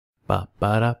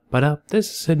Ba-ba-da-ba-da.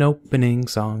 This is an opening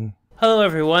song. Hello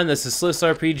everyone, this is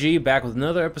SlifsRPG back with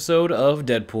another episode of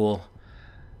Deadpool.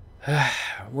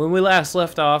 When we last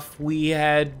left off, we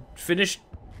had finished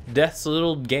Death's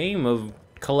little game of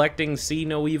collecting see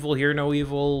no evil, hear no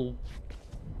evil,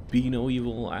 be no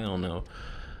evil, I don't know.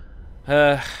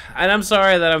 And I'm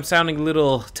sorry that I'm sounding a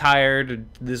little tired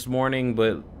this morning,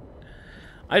 but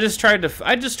I just tried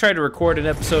to record an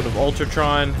episode of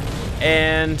Ultratron,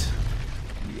 and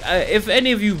if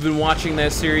any of you have been watching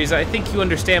that series, I think you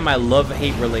understand my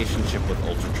love-hate relationship with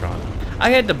Ultratron. I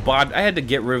had to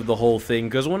get rid of the whole thing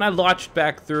because when I watched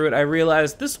back through it, I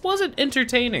realized this wasn't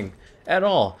entertaining at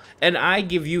all, and I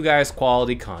give you guys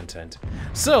quality content.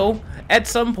 So, at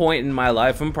some point in my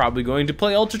life, I'm probably going to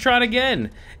play Ultratron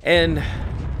again, and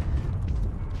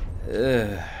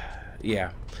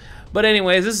yeah. But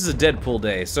anyways, this is a Deadpool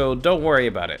day, so don't worry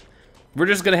about it. We're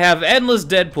just gonna have endless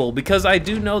Deadpool because I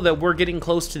do know that we're getting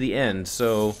close to the end,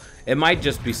 so it might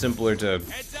just be simpler to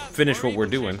finish what we're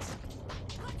doing.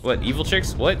 What, evil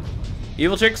chicks? What?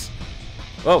 Evil chicks?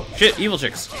 Oh, shit, evil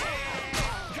chicks.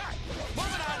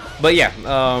 But yeah,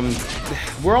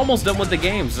 we're almost done with the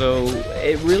game, so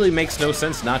it really makes no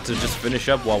sense not to just finish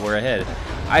up while we're ahead.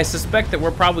 I suspect that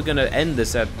we're probably gonna end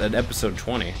this at episode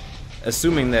 20.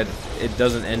 Assuming that it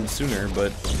doesn't end sooner,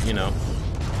 but, you know.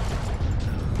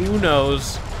 Who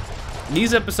knows?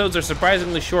 These episodes are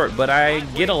surprisingly short, but I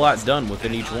get a lot done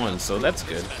within each one, so that's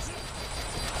good.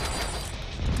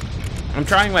 I'm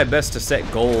trying my best to set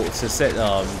goal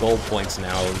points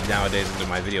nowadays into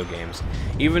my video games.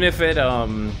 Even if it's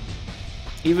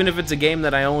a game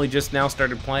that I only just now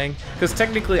started playing, because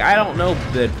technically I don't know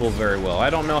Deadpool very well.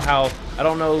 I don't know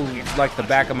like the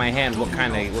back of my hand what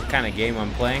kind of game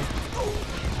I'm playing.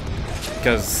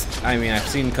 Because I mean, I've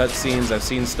seen cutscenes, I've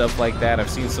seen stuff like that, I've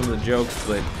seen some of the jokes,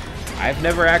 but I've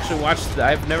never actually watched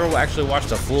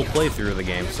a full playthrough of the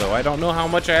game, so I don't know how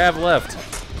much I have left.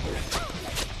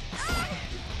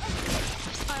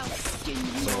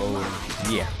 So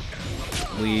yeah,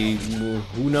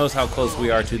 who knows how close we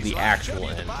are to the actual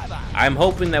end. I'm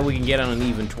hoping that we can get on an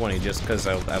even 20, just because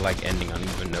I like ending on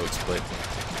even notes, but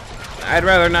I'd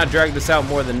rather not drag this out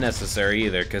more than necessary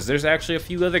either, because there's actually a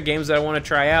few other games that I want to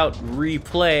try out,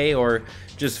 replay, or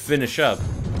just finish up.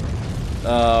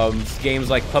 Games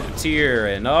like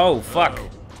Puppeteer and oh fuck,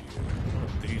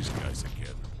 These guys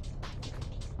again.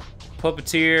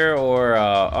 Puppeteer or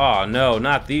oh no,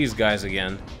 not these guys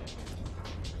again.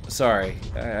 Sorry,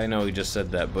 I know he just said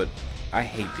that, but I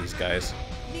hate these guys.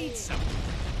 Need some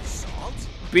salt?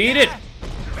 Beat it!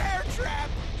 Bear trap!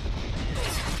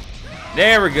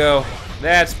 There we go.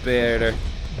 That's better.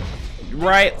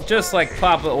 Right, just like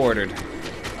Papa ordered.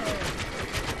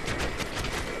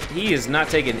 He is not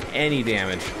taking any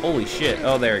damage. Holy shit.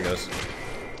 Oh, there he goes.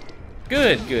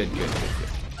 Good, good, good, good,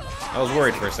 good. I was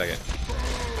worried for a second.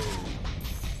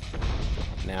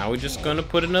 Now we're just gonna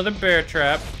put another bear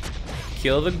trap.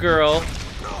 Kill the girl.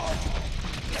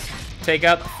 Take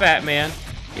out the fat man.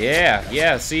 Yeah,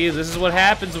 yeah, see, this is what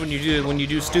happens when you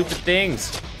do stupid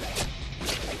things.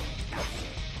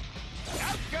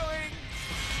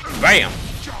 Bam!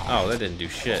 Oh, that didn't do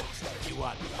shit. You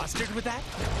want mustard with that?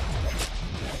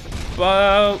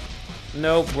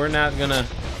 Nope, we're not gonna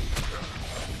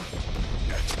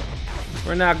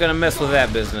mess with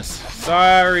that business.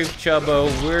 Sorry,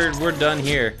 Chubbo, we're done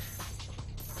here.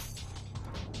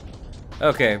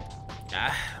 Okay.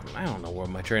 I don't know where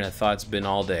my train of thought's been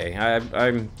all day.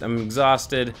 I'm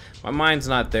exhausted. My mind's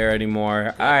not there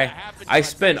anymore. I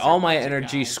spent all my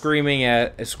energy screaming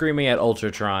at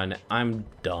Ultratron. I'm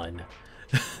done.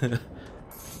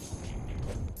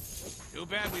 Too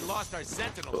bad we lost our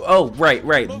sentinel. Oh, right.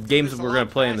 Games that we're gonna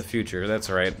play in the future. That's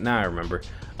right. Now I remember.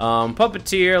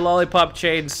 Puppeteer, Lollipop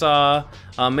Chainsaw,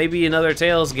 maybe another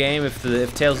Tales game if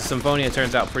Tales of Symphonia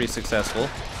turns out pretty successful.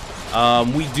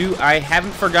 I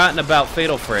haven't forgotten about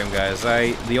Fatal Frame, guys.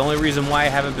 The only reason why I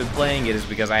haven't been playing it is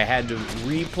because I had to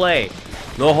replay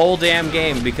the whole damn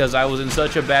game because I was in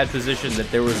such a bad position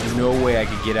that there was no way I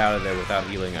could get out of there without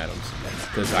healing items.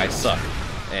 Because I suck,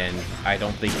 and I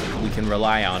don't think we can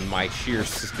rely on my sheer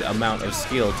amount of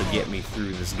skill to get me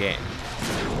through this game.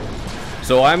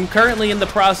 So I'm currently in the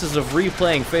process of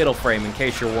replaying Fatal Frame, in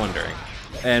case you're wondering.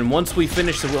 And once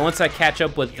I catch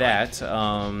up with that,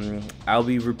 I'll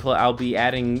be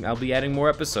adding more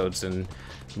episodes, and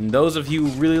those of you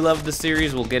who really love the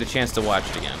series will get a chance to watch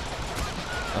it again.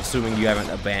 Assuming you haven't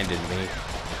abandoned me,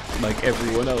 like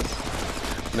everyone else.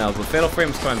 No, but Fatal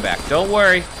Frame's coming back. Don't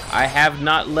worry, I have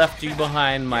not left you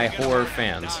behind, my horror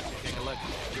fans.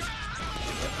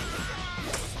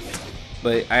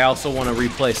 But I also want to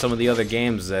replay some of the other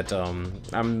games that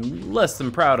I'm less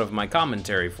than proud of my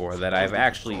commentary for, that I've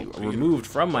actually removed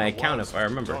from my account, if I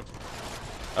remember.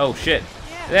 Oh shit.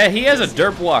 Yeah, he has a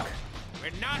derp walk. We're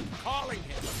not calling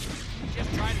him.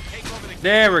 Just trying to take over the game.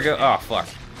 There we go. Oh fuck.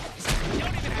 You don't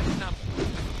even have his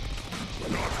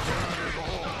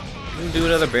number. Do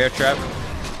another bear trap.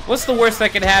 What's the worst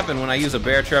that could happen when I use a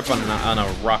bear trap on a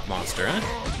rock monster, huh?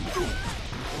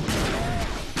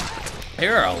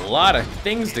 There are a lot of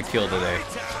things to kill today.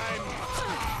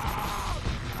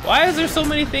 Why is there so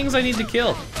many things I need to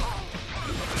kill?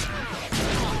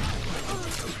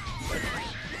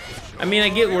 I mean, I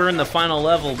get we're in the final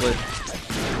level, but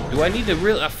do I need to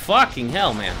really? Fucking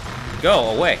hell, man. Go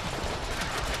away.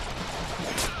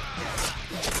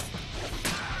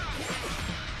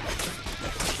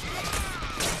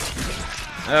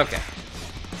 Okay.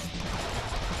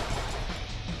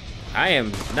 I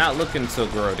am not looking so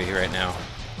grody right now.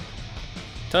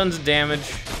 Tons of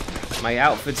damage. My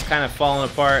outfit's kind of falling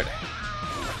apart.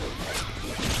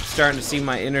 Starting to see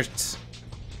my innards.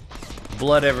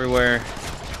 Blood everywhere.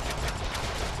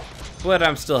 But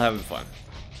I'm still having fun.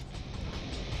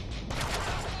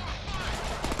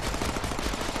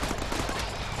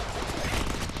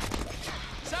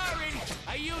 Sorry,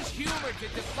 I use humor to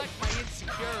deflect my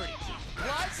insecurities.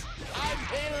 Plus, I'm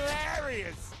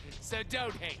hilarious. So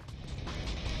don't hate.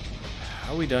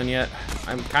 Are we done yet?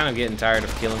 I'm kind of getting tired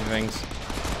of killing things.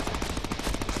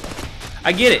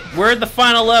 I get it. We're at the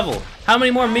final level. How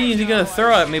many more minions are you gonna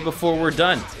throw at me before we're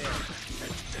done?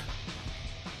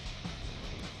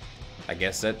 I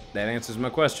guess that answers my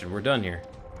question. We're done here.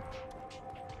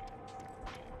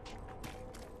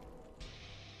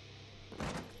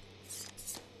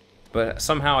 But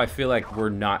somehow I feel like we're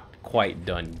not quite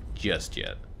done just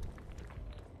yet.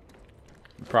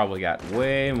 Probably got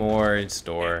way more in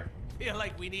store. I feel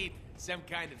like we need some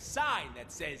kind of sign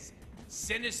that says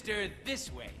 "Sinister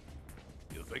this way."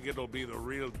 You think it'll be the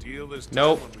real deal this time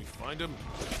Nope. when we find him?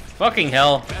 Fucking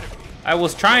hell. I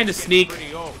was trying to sneak.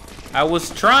 Pretty old. I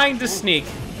was trying to sneak.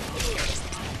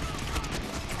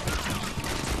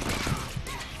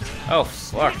 Oh,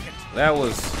 fuck. That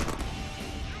was...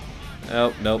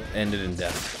 Oh, nope. Ended in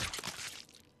death.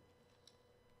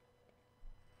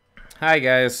 Hi,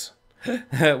 guys.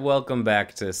 Welcome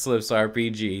back to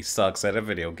SlifsRPG Sucks at a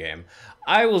Video Game.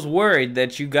 I was worried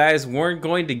that you guys weren't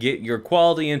going to get your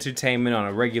quality entertainment on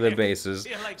a regular basis,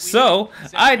 so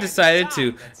I decided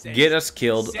to get us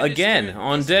killed again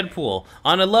on Deadpool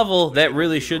on a level that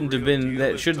really shouldn't have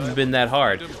been that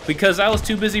hard, because I was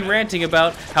too busy ranting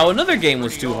about how another game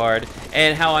was too hard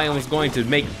and how I was going to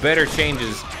make better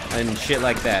changes and shit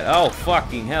like that. Oh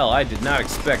fucking hell! I did not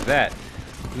expect that.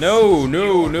 No,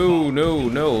 no, no, no,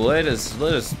 no. Let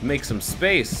us make some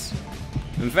space.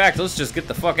 In fact, let's just get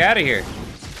the fuck out of here.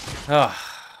 Oh.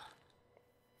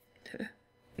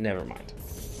 Never mind.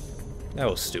 That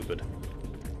was stupid.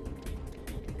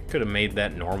 Could have made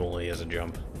that normally as a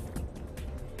jump.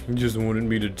 You just wanted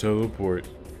me to teleport.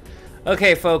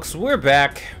 Okay, folks, we're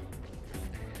back.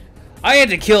 I had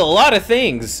to kill a lot of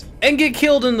things and get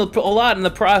killed a lot in the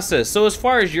process. So as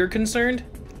far as you're concerned,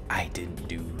 I didn't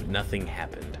do nothing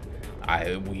happened.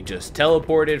 We just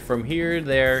teleported from here to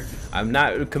there. I'm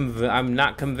not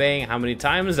conveying how many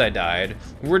times I died.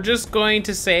 We're just going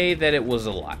to say that it was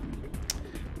a lot.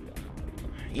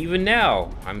 Even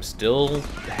now, I'm still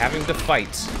having to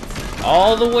fight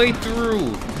all the way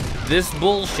through this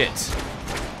bullshit.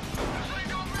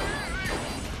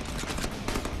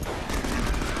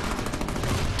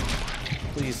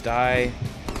 Please die.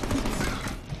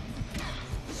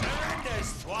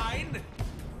 Surrenders, twine.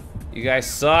 You guys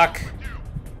suck.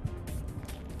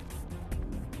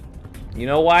 You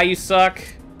know why you suck?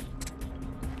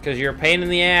 Because you're a pain in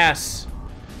the ass.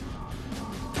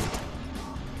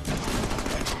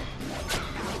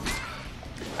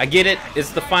 I get it,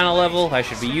 it's the final level, I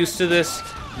should be used to this,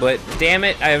 but damn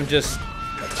it, I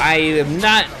am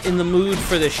not in the mood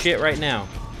for this shit right now.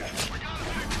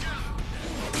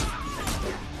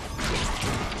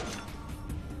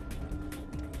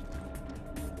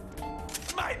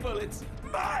 My bullets,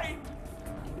 mine.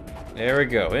 There we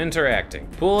go, interacting.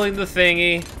 Pulling the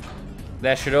thingy.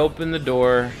 That should open the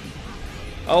door.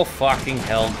 Oh fucking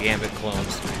hell, Gambit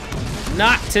clones.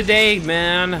 Not today,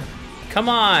 man. Come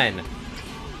on.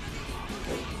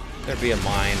 There'd be a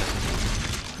mine.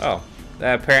 Oh,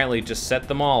 that apparently just set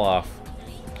them all off.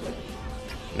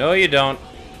 No, you don't.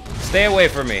 Stay away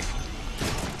from me.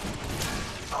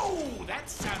 Oh, that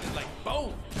sounded like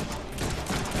bone.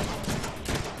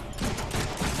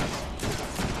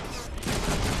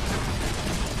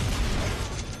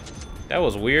 That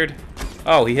was weird.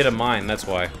 Oh, he hit a mine, that's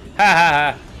why. Ha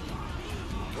ha ha.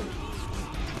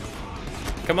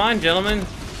 Come on, gentlemen.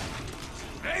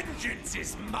 Vengeance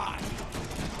is mine.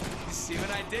 You see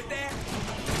what I did there?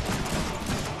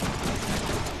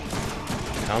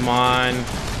 Come on.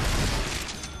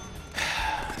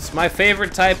 It's my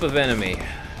favorite type of enemy.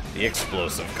 The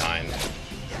explosive kind.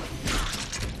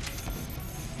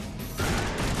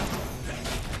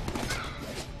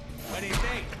 What do you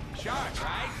think? Sharp,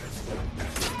 right?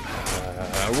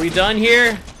 Are we done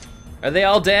here? Are they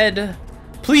all dead?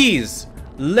 Please,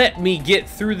 let me get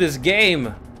through this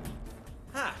game.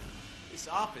 Huh. This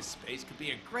office space could be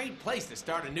a great place to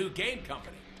start a new game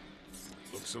company.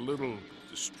 Looks a little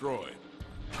destroyed.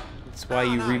 That's why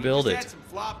you rebuild just it. add some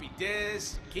floppy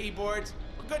disks, keyboards.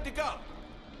 We're good to go.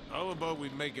 How about we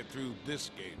make it through this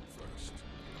game first?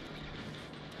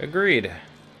 Agreed.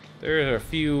 There are a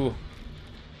few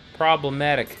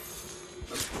problematic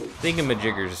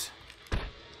thingamajiggers.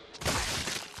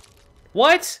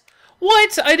 What?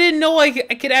 What? I didn't know I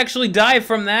could actually die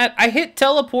from that. I hit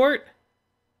teleport.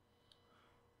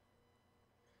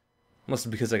 Must be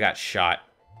because I got shot.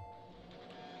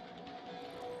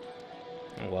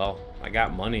 Well, I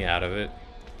got money out of it,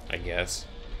 I guess.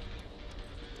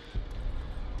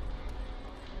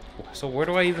 So where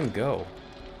do I even go?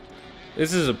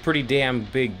 This is a pretty damn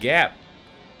big gap.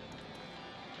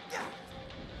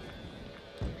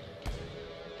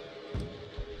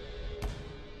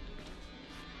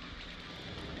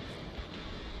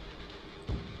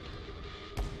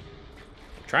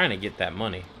 I'm trying to get that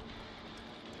money.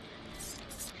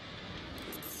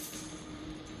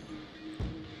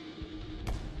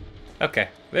 Okay,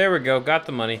 there we go, got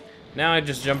the money. Now I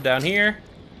just jump down here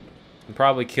and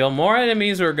probably kill more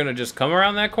enemies who are gonna just come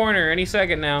around that corner any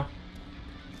second now.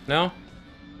 No?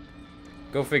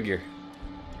 Go figure.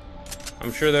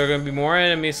 I'm sure there are gonna be more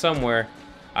enemies somewhere.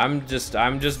 I'm just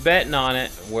betting on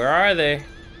it. Where are they?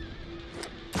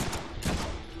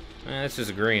 It's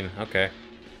just green, okay.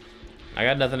 I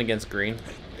got nothing against green.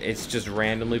 It's just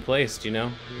randomly placed, you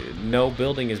know? No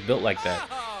building is built like that.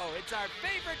 Oh, it's our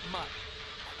favorite mud.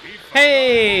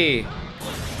 Hey!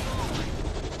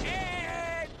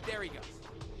 And there he goes.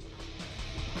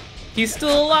 He's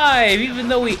still alive, even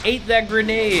though he ate that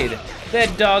grenade.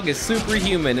 That dog is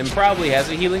superhuman and probably has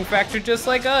a healing factor just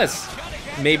like us.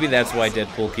 Maybe that's why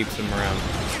Deadpool keeps him around.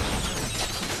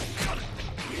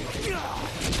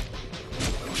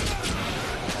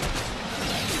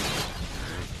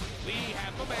 We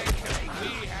have momentum.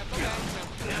 We have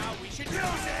momentum. Now we should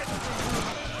use it.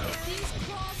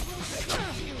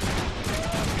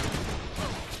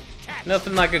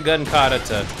 Nothing like a gun kata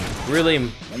to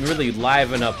really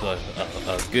liven up a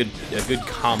good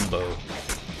combo.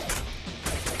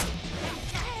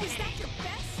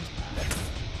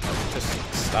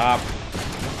 Just stop.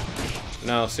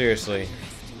 No, seriously.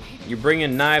 You're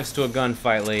bringing knives to a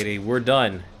gunfight, lady. We're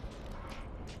done.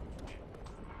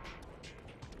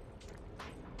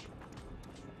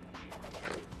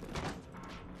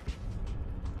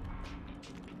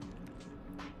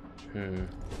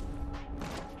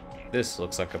 This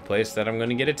looks like a place that I'm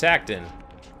gonna get attacked in.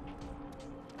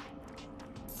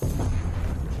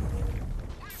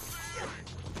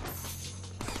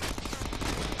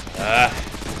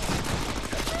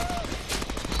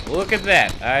 Look at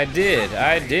that. I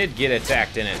did get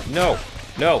attacked in it. No,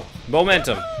 no,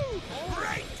 momentum.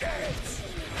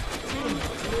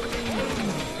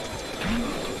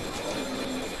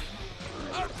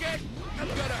 Okay, I'm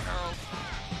gonna hurl.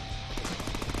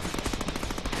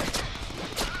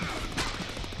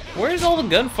 Where's all the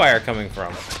gunfire coming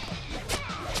from?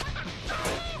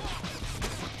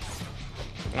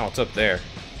 Oh, it's up there.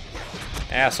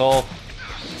 Asshole.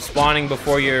 Spawning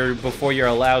before you're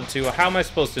allowed to. How am I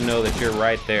supposed to know that you're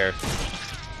right there?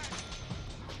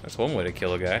 That's one way to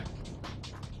kill a guy.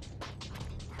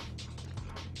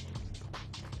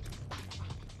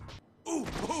 Ooh,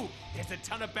 ooh, there's a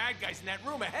ton of bad guys in that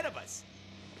room ahead of us.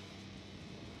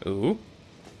 Ooh.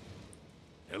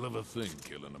 Hell of a thing,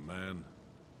 killing a man.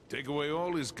 Take away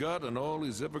all he's got and all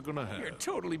he's ever gonna have. We're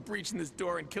totally breaching this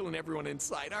door and killing everyone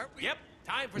inside, aren't we? Yep.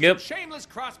 Time for Yep. some shameless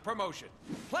cross-promotion.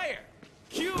 Player,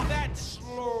 cue that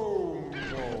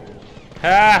slow-mo.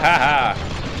 Ha ha ha.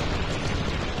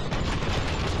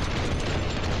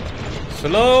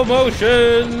 Slow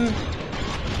motion.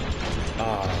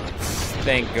 Oh,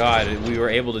 thank God we were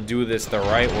able to do this the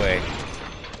right way.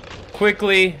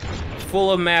 Quickly,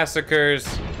 full of massacres.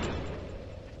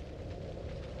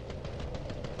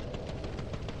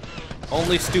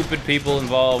 Only stupid people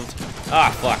involved.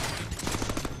 Ah, fuck.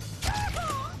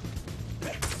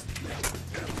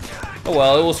 Oh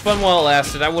well, it was fun while it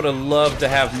lasted. I would have loved to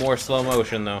have more slow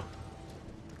motion, though.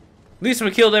 At least we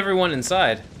killed everyone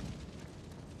inside.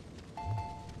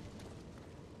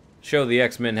 show the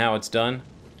X-Men how it's done.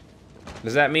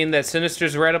 Does that mean that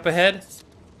Sinister's right up ahead?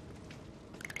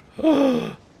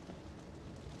 It's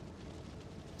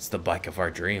the bike of our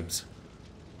dreams.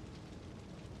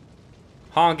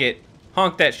 Honk it.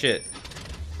 Honk that shit.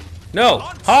 No!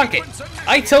 Honk it!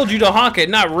 I told you to honk it,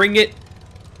 not ring it.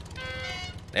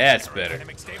 That's better.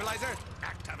 Dynamic stabilizer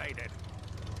activated.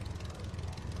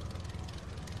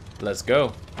 Let's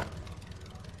go.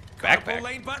 Carpool Backpack.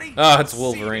 lane, buddy. Oh, it's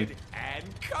Wolverine. Seated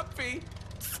and comfy.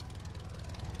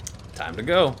 Time to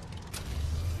go.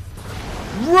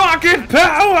 Rocket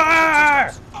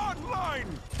power! Online.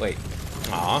 Wait.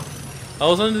 Aw. I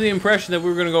was under the impression that we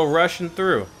were gonna go rushing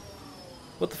through.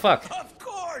 What the fuck? Of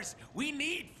course, we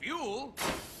need fuel.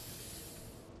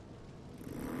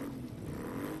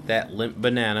 That limp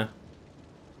banana.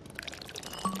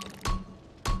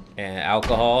 And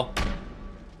alcohol.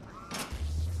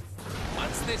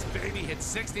 Once this baby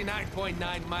hits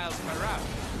 69.9 miles per hour.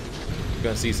 We're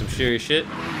gonna see some serious shit.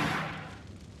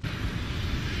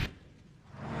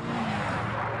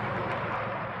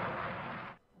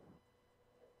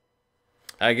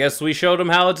 I guess we showed them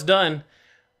how it's done.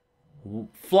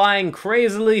 Flying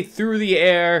crazily through the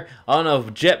air on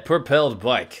a jet-propelled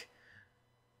bike.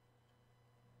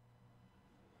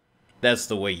 That's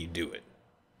the way you do it.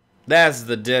 That's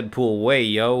the Deadpool way,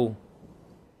 yo.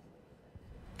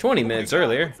 20 minutes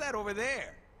earlier. What's that over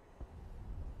there?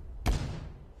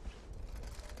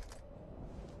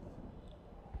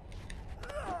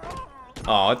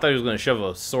 Oh, I thought he was gonna shove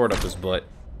a sword up his butt.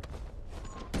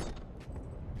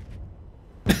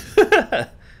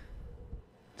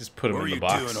 Just put him in the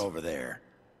box. What are you doing over there?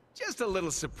 Just a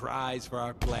little surprise for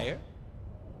our player.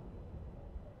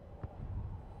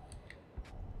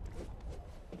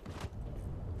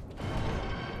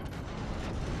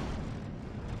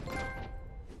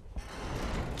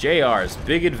 JR's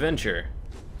Big Adventure.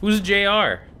 Who's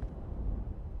JR?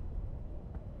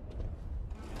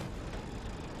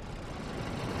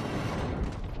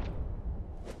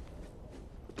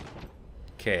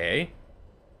 Okay.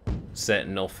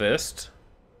 Sentinel Fist.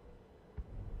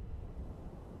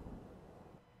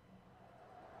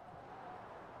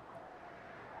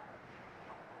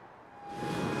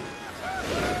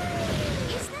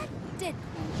 Is that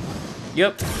Deadpool?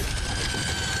 Yep.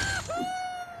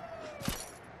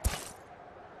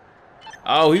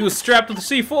 Oh, he was strapped with a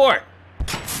C4.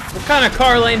 What kind of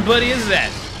car lane buddy is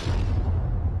that?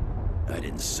 I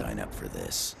didn't sign up for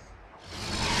this.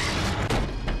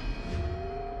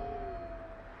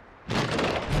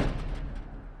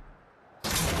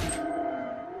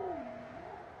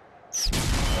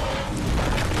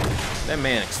 That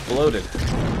man exploded.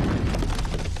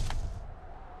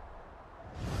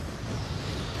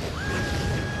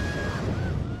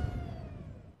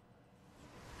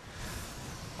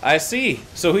 I see.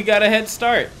 So he got a head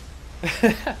start.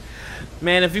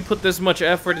 Man, if he put this much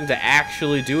effort into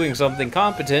actually doing something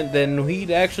competent, then he'd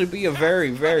actually be a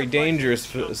very, very dangerous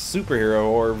superhero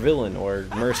or villain or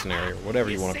mercenary or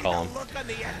whatever you want to call him.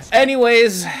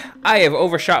 Anyways, I have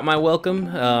overshot my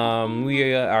welcome.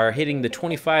 We are hitting the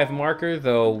 25 marker,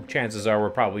 though chances are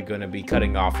we're probably going to be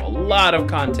cutting off a lot of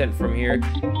content from here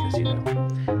because, you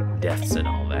know, deaths and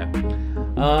all that.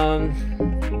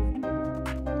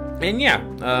 And yeah,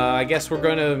 I guess we're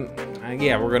gonna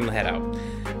head out.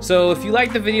 So if you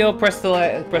like the video, press the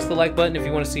like button. If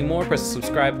you want to see more, press the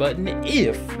subscribe button.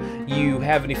 If you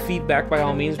have any feedback, by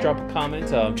all means, drop a comment.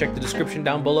 Check the description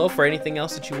down below for anything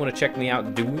else that you want to check me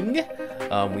out doing.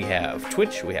 We have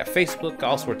Twitch, we have Facebook,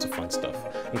 all sorts of fun stuff,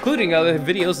 including other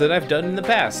videos that I've done in the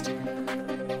past.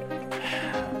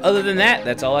 Other than that,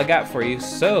 that's all I got for you.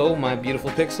 So, my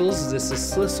beautiful pixels, this is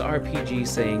SlifsRPG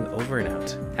saying over and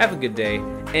out. Have a good day,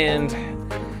 and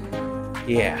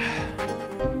yeah,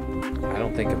 I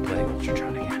don't think I'm playing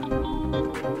Ultratron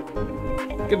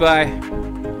again. Goodbye.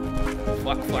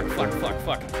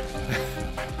 Fuck.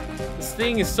 This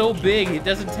thing is so big, it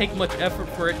doesn't take much effort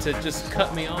for it to just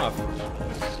cut me off.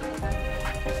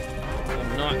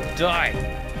 I'll not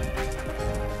die.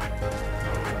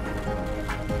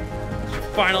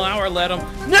 Final hour, let him.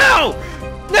 No!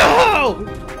 No!